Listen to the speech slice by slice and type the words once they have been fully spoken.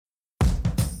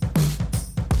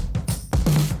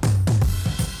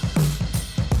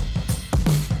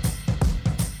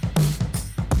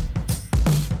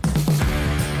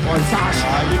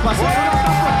passe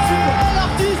super,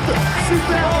 l'artiste,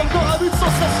 super, encore un but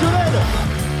sensationnel.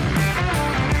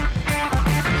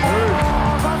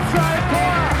 25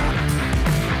 points.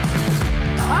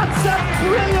 That's a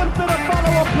brilliant bit of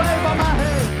follow-up play by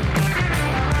Mahe.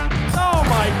 Oh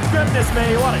my goodness me,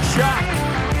 what a shot.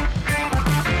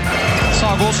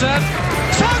 Sagosen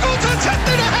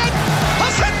setter det hen!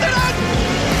 Han setter den!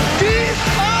 De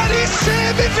er i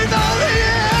semifinale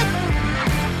igjen!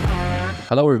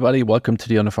 Hello everybody, welcome to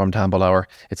the Uniformed Handball Hour.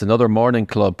 It's another morning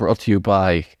club brought to you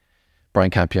by Brian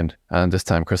Campion and this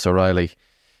time Chris O'Reilly.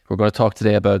 We're going to talk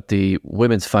today about the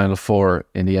women's Final Four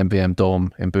in the MBM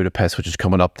Dome in Budapest, which is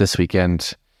coming up this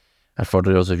weekend. And for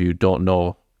those of you who don't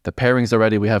know, the pairings are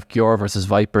ready. We have Gjør versus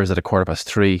Vipers at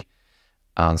 3:15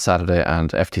 on Saturday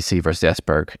and FTC versus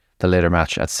Esbjerg, the later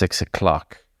match at 6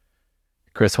 o'clock.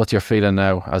 Chris, what's your feeling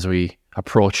now as we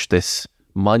approach this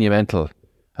monumental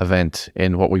event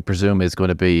in what we presume is going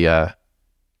to be a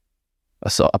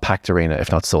packed arena,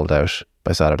 if not sold out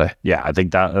by Saturday? Yeah, I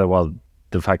think that,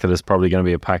 the fact that it's probably going to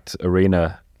be a packed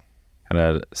arena kind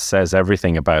of says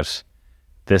everything about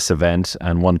this event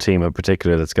and one team in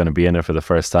particular that's going to be in it for the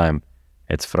first time.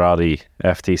 It's Fradi,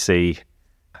 FTC.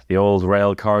 The old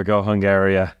rail cargo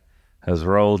Hungaria has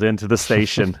rolled into the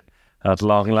station at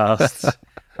long last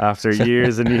after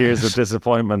years and years of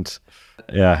disappointment.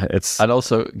 Yeah, it's... And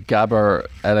also Gabor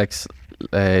Elek's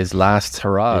his last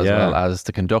hurrah as well as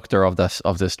the conductor of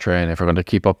this train, if we're going to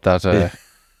keep up that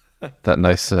that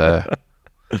nice...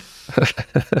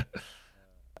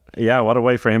 Yeah, what a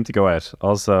way for him to go out.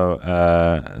 Also,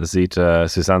 Zita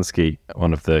Susanski,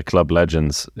 one of the club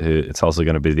legends, who it's also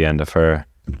going to be the end of her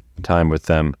time with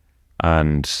them.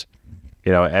 And,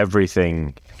 you know,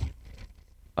 everything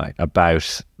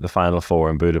about the Final Four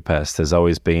in Budapest has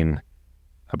always been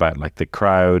about like the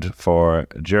crowd for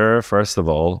Gjør, first of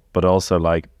all, but also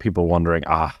like people wondering,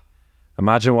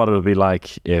 imagine what it would be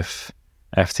like if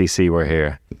FTC were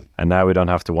here. And now we don't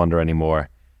have to wonder anymore.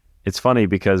 It's funny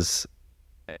because,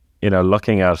 you know,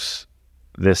 looking at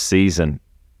this season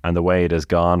and the way it has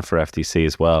gone for FTC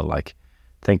as well, like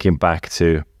thinking back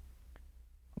to,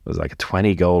 it was like a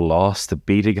 20-goal loss to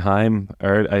Bietigheim.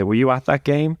 Were you at that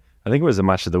game? I think it was a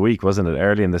match of the week, wasn't it?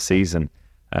 Early in the season.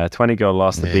 20-goal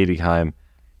loss to Bietigheim,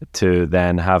 to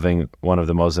then having one of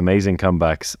the most amazing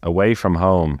comebacks away from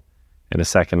home in a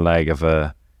second leg of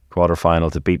a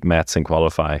quarterfinal to beat Metz and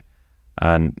qualify.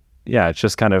 And yeah, it's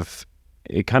just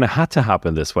it kind of had to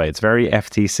happen this way. It's very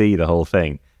FTC, the whole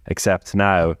thing, except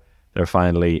now they're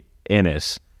finally in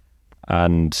it.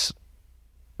 And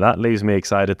that leaves me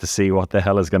excited to see what the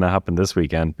hell is going to happen this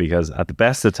weekend, because at the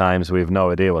best of times, we have no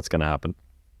idea what's going to happen.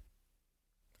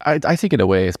 I think in a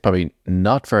way it's probably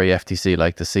not very FTC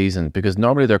like the season, because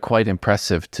normally they're quite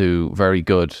impressive to very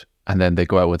good and then they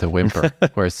go out with a whimper.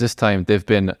 Whereas this time they've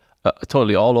been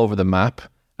totally all over the map,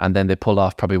 and then they pulled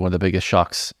off probably one of the biggest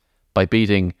shocks by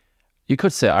beating, you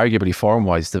could say arguably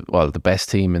form-wise, the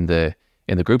best team in the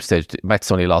group stage.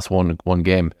 Metz only lost one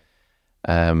game,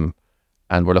 and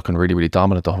we're looking really, really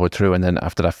dominant the whole way through. And then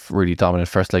after that really dominant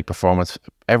first leg performance,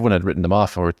 everyone had written them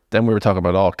off. Then we were talking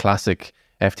about all classic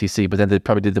FTC, but then they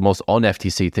probably did the most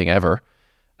un-FTC thing ever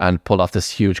and pulled off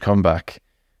this huge comeback.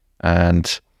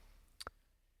 And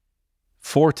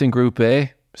fourth in Group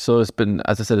A, so it's been,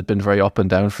 as I said, it's been very up and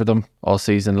down for them all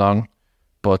season long.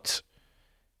 But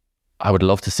I would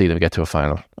love to see them get to a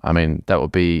final. I mean, that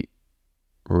would be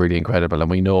really incredible. And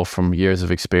we know from years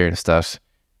of experience that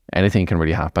anything can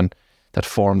really happen. That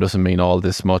form doesn't mean all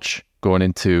this much going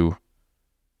into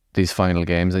these final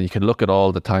games. And you can look at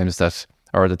all the times that,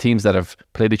 or the teams that have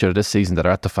played each other this season that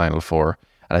are at the Final Four.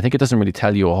 And I think it doesn't really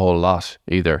tell you a whole lot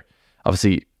either.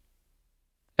 Obviously,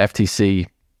 FTC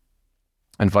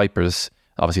and Vipers,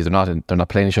 obviously they're not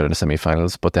playing each other in the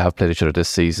semi-finals, but they have played each other this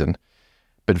season.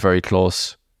 Been very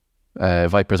close.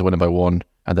 Vipers winning by 1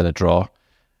 and then a draw.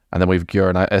 And then we've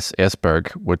Gjør and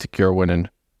Esbjerg, with Gjør winning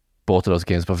both of those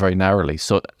games, but very narrowly.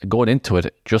 So going into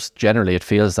it, just generally it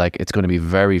feels like it's going to be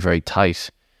very, very tight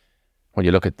when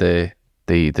you look at the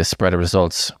spread of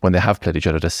results when they have played each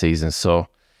other this season. So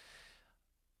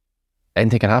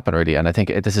anything can happen really, and I think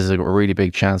this is a really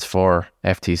big chance for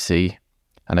FTC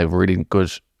and a really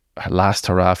good last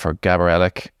hurrah for Gabor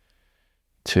Elek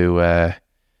to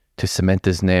cement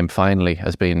his name finally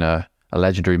as being a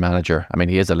legendary manager. I mean,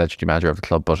 he is a legendary manager of the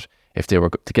club, but if they were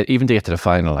to get to the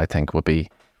final, I think would be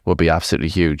absolutely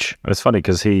huge. It's funny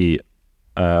because he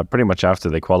pretty much after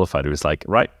they qualified, he was like,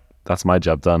 right, that's my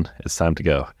job done. It's time to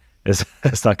go. It's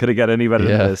not going to get any better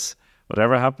than this.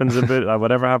 Whatever happens in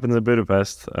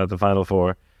Budapest at the Final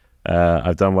Four,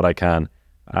 I've done what I can.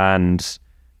 And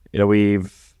you know,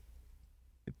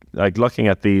 like looking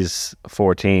at these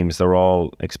 4 teams, they're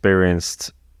all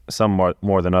experienced, some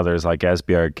more than others, like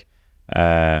Esbjerg,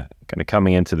 kind of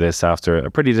coming into this after a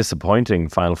pretty disappointing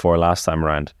Final Four last time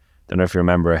around. Don't know if you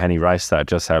remember Henny Reistad,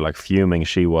 just how like fuming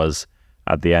she was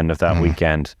at the end of that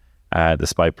weekend,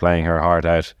 despite playing her heart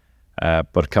out,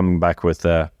 but coming back with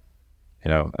a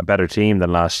better team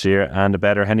than last year and a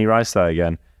better Henny Reistad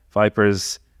again.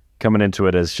 Vipers coming into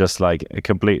it as just like a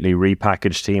completely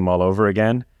repackaged team all over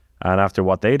again. And after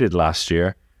what they did last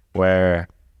year, where,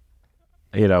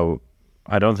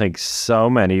 I don't think so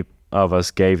many of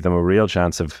us gave them a real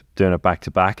chance of doing it back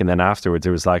to back. And then afterwards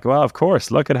it was like, well, of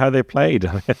course, look at how they played.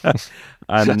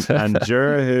 and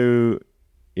Jura, who,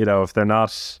 if they're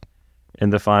not in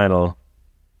the final,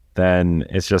 then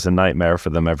it's just a nightmare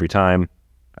for them every time.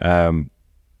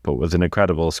 But with an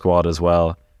incredible squad as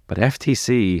well. But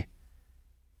FTC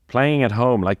playing at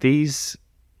home, like these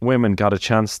women got a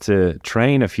chance to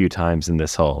train a few times in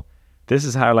this hall. This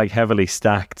is how like heavily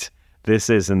stacked this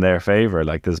is in their favor.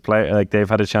 Like there's they've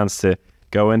had a chance to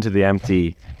go into the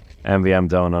empty MVM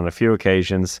Dome on a few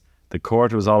occasions. The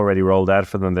court was already rolled out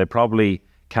for them. They probably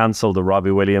cancelled the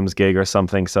Robbie Williams gig or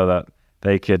something so that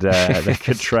they could they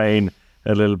could train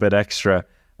a little bit extra.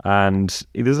 And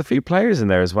there's a few players in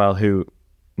there as well who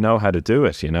know how to do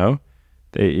it.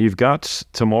 You've got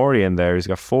Tomori in there. He's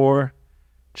got 4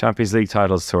 Champions League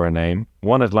titles to her name.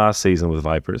 Won it last season with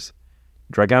Vipers.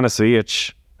 Dragana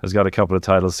Sujic has got a couple of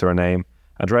titles to her name.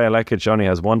 Andrea Lekic only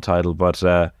has 1 title, but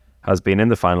has been in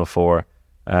the Final Four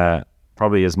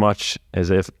probably as much as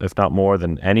if not more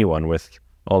than anyone with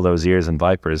all those years in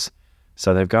Vipers.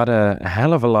 So they've got a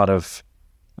hell of a lot of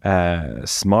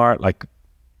smart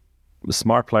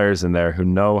players in there who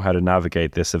know how to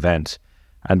navigate this event.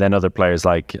 And then other players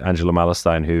like Angela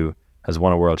Malestein, who has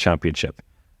won a world championship.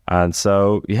 And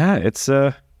so, yeah, it's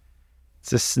a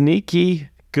sneaky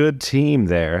good team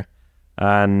there.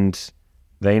 And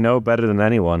they know better than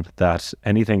anyone that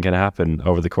anything can happen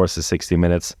over the course of 60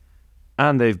 minutes.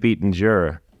 And they've beaten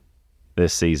Jura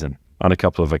this season on a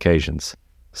couple of occasions.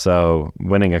 So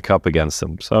winning a cup against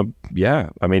them. So, yeah,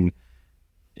 I mean,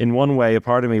 in one way, a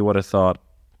part of me would have thought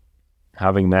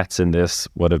having Metz in this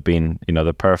would have been,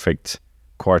 the perfect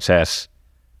quartet,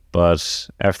 but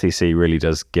FTC really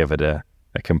does give it a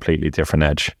completely different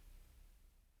edge.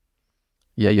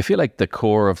 Yeah, you feel like the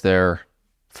core of their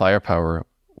firepower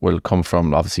will come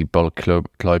from obviously Bulk,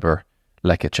 Kleiber,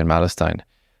 Lekic and Malestein.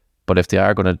 But if they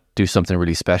are going to do something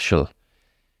really special,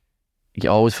 you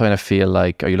always kind of feel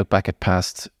like, or you look back at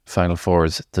past Final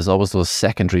Fours, there's always those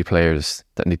secondary players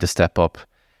that need to step up.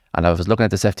 And I was looking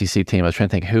at this FTC team, I was trying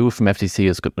to think who from FTC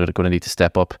is going to need to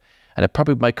step up. And it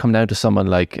probably might come down to someone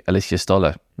like Alicia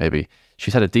Stolla, maybe.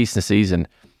 She's had a decent season.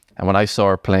 And when I saw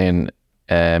her playing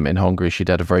in Hungary, she'd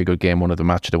had a very good game, one of the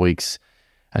match of the weeks.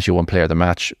 And she won player of the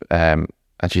match. And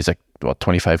she's like,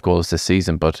 25 goals this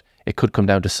season. But it could come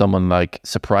down to someone like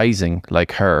surprising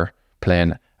like her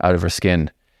playing out of her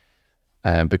skin.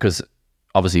 Because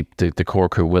obviously the core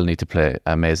crew will need to play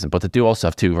amazing. But they do also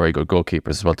have 2 very good goalkeepers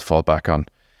as well to fall back on.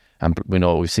 And we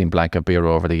know we've seen Blanca Biro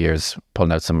over the years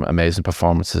pulling out some amazing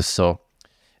performances. So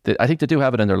I think they do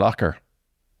have it in their locker.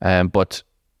 But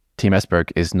Team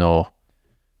Esbjerg is no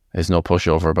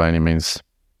pushover by any means.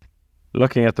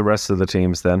 Looking at the rest of the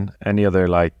teams then, any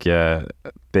other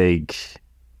big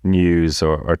news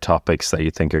or topics that you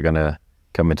think are going to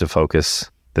come into focus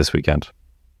this weekend?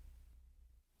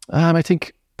 I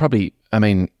think probably,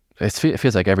 it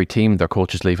feels like every team, their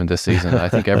coach is leaving this season. I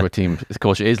think every team, the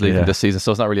coach is leaving this season,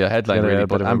 so it's not really a headline really.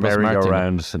 But Ambrose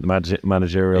Martin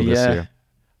managerial this year.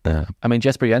 Yeah.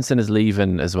 Jesper Jensen is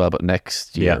leaving as well, but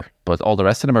next year. Yeah. But all the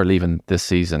rest of them are leaving this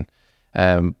season.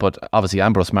 But obviously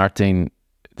Ambrose Martin,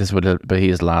 this would be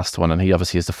his last one, and he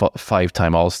obviously is the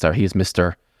 5-time All-Star. He is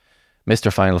Mr.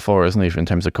 Final Four, isn't he, in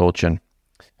terms of coaching?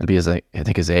 It'll be his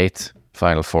 8th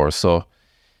Final Four. So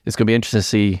it's going to be interesting to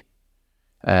see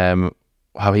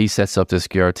how he sets up this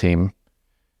Györ team,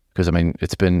 because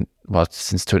it's been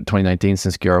since 2019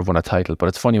 since Györ have won a title. But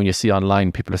it's funny when you see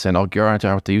online people are saying, "Oh, Györ aren't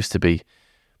what they used to be,"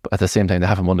 but at the same time they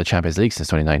haven't won the Champions League since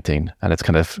 2019, and it's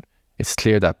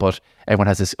clear that. But everyone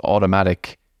has this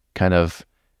automatic kind of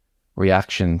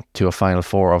reaction to a Final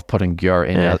Four of putting Györ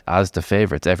in as the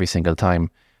favourites every single time,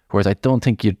 whereas I don't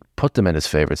think you'd put them in as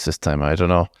favourites this time. I don't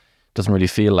know, it doesn't really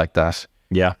feel like that.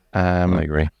 Yeah, I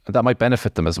agree. That might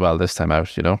benefit them as well this time out,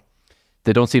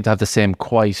 They don't seem to have the same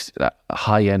quite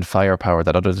high-end firepower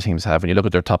that other teams have. When you look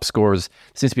at their top scorers,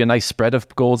 there seems to be a nice spread of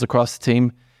goals across the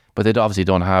team, but they obviously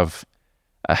don't have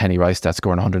a Henny Reistad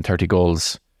scoring 130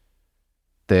 goals.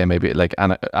 They maybe,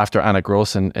 after Anna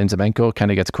Gross and Zamenko,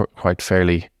 kind of gets quite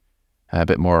fairly a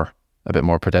bit more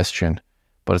pedestrian.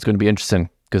 But it's going to be interesting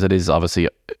because it is obviously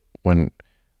when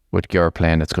with Gjør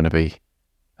playing, it's going to be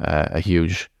a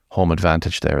huge home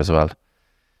advantage there as well.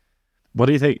 What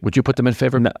do you think? Would you put them in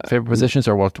favorite positions,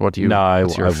 or what do you? No, I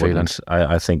feeling? wouldn't.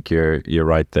 I think you're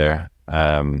right there.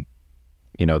 The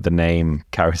name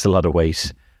carries a lot of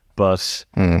weight, but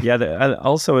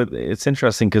also it's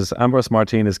interesting because Ambrose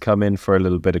Martin has come in for a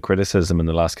little bit of criticism in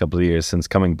the last couple of years since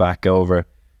coming back over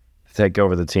to take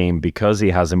over the team, because he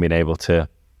hasn't been able to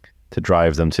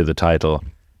drive them to the title,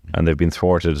 and they've been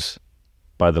thwarted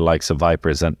by the likes of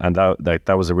Vipers, and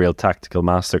that was a real tactical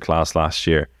masterclass last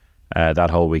year. That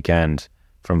whole weekend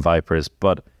from Vipers.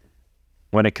 But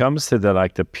when it comes to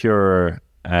the pure,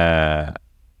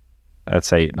 let's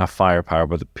say not firepower,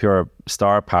 but the pure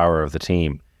star power of the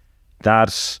team,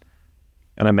 that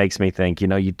kind of makes me think,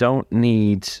 you don't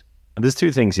need, there's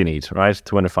two things you need, right,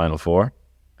 to win a Final Four.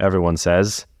 Everyone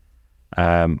says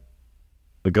the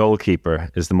goalkeeper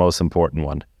is the most important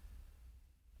one.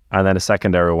 And then a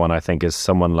secondary one, I think, is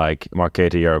someone like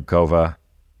Marketa Jerebkova,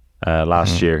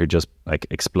 last year, who just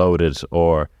exploded,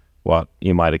 or what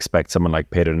you might expect someone like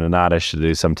Peter Nenadic to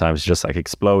do sometimes, just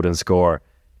explode and score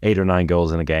 8 or 9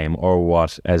 goals in a game, or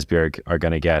what Esbjerg are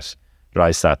going to get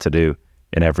Reistad to do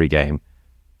in every game.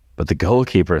 But the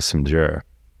goalkeeper is from Gjør.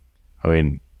 I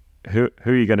mean, who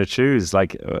are you going to choose?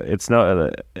 It's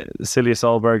not Silja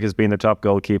Solberg has been the top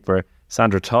goalkeeper.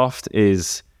 Sandra Toft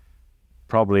is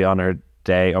probably on her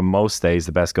day, or most days,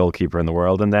 the best goalkeeper in the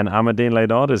world, and then Amadine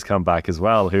Leydon has come back as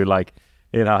well, who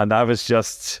and that was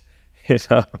just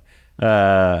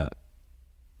a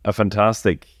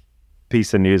fantastic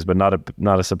piece of news, but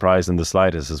not a surprise in the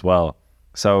slightest as well.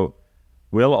 So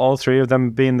will all three of them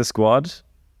be in the squad?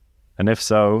 And if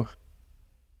so,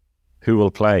 who will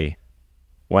play?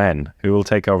 When? Who will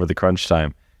take over the crunch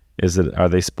time? Are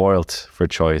they spoilt for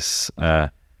choice?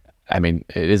 I mean,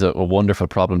 it is a wonderful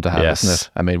problem to have, yes. isn't it?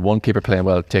 I mean, one keeper playing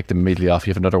well, take them immediately off.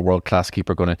 You have another world-class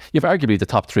keeper going in. You have arguably the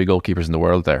top 3 goalkeepers in the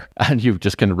world there, and you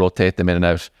just can rotate them in and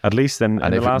out. At least in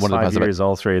the last 5 years,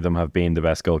 all 3 of them have been the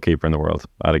best goalkeeper in the world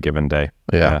at a given day.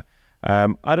 Yeah. I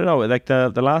don't know,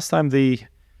 the last time the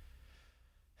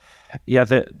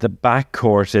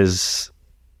backcourt is,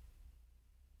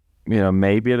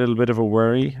 maybe a little bit of a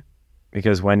worry,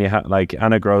 because when you have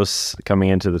Anna Gross coming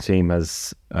into the team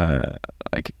has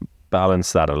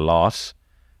balanced that a lot,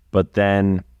 but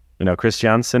then Chris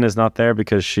Jansen is not there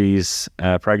because she's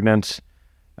pregnant.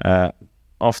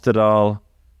 Oftedal,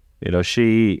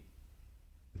 she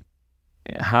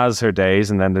has her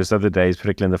days, and then there's other days,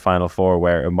 particularly in the Final Four,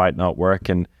 where it might not work.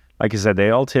 And like I said, they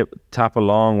all tap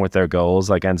along with their goals,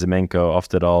 like Enziminko,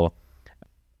 Oftedal.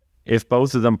 If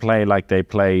both of them play like they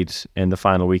played in the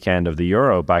final weekend of the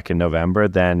Euro back in November,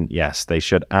 then yes, they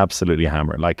should absolutely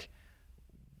hammer.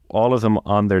 All of them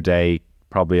on their day,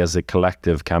 probably as a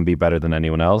collective, can be better than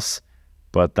anyone else,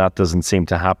 but that doesn't seem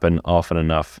to happen often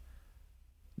enough.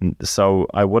 So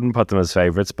I wouldn't put them as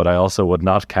favourites, but I also would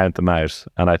not count them out.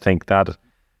 And I think that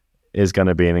is going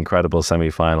to be an incredible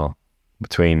semi-final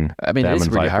between them and it's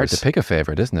really Vipers. hard to pick a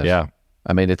favourite, isn't it? Yeah.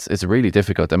 I mean, it's really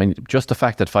difficult. I mean, just the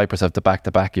fact that Vipers have the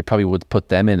back-to-back, you probably would put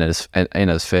them in as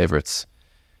favourites.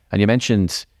 And you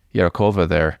mentioned Jerebkova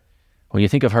there. When you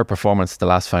think of her performance the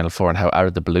last Final Four and how out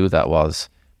of the blue that was,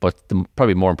 but the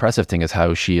probably more impressive thing is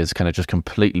how she has kind of just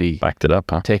completely backed it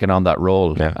up, taken on that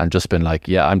role, and just been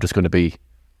I'm just going to be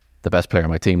the best player on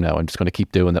my team now. I'm just going to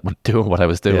keep doing what I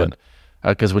was doing.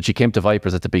 Because when she came to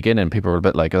Vipers at the beginning, people were a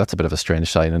bit like, that's a bit of a strange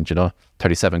sign,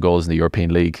 37 goals in the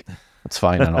European League. It's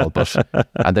fine and all, but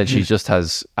and then she just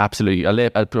has absolutely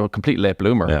a complete late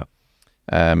bloomer.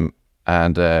 And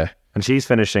she's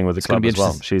finishing with the club as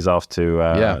well. She's off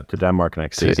to Denmark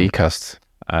next season. ECAST.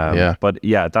 But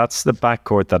that's the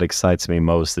backcourt that excites me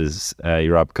most, is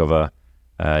Jerebkova,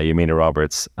 Yamina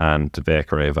Roberts, and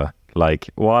Vekareva.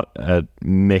 What a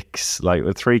mix!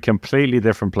 With 3 completely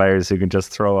different players who can just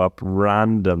throw up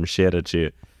random shit at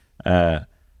you. I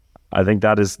think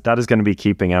that is going to be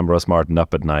keeping Ambrose Martin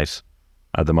up at night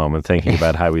at the moment, thinking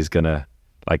about how he's going to,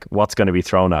 what's going to be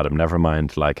thrown at him, never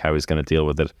mind how he's going to deal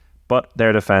with it. But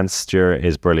their defense, Gjør,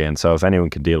 is brilliant, so if anyone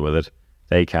can deal with it,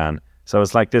 they can. So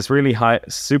it's this really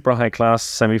super high class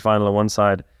semi-final on one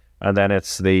side, and then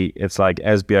it's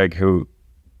Esbjerg, who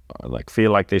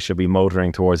feel like they should be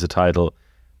motoring towards the title,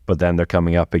 but then they're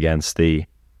coming up against the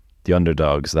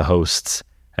underdogs, the hosts,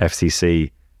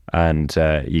 FCC, and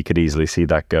you could easily see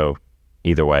that go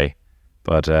either way.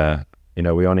 But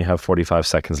we only have 45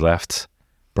 seconds left,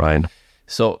 Brian.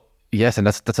 So yes, and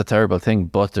that's a terrible thing,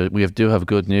 but we do have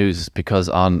good news, because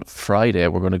on Friday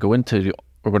we're going to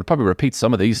probably repeat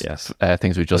some of these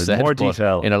things we just said, more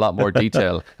detail, in a lot more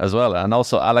detail as well. And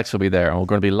also Alex will be there, and we're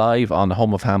going to be live on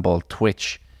Home of Handball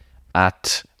Twitch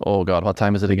at, oh God, what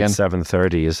time is it again?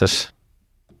 7:30, is it?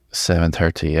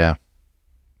 7:30, yeah.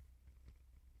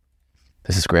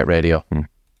 This is great radio.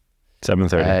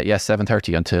 7:30. Yeah,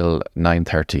 7:30 until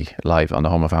 9:30 live on the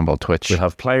Home of Handball Twitch. We'll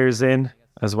have players in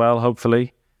as well,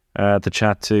 hopefully, to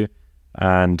chat to.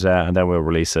 And then we'll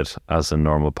release it as a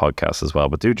normal podcast as well.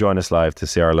 But do join us live to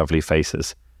see our lovely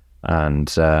faces. And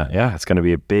it's going to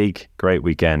be a big, great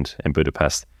weekend in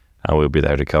Budapest. And we'll be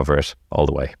there to cover it all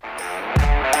the way.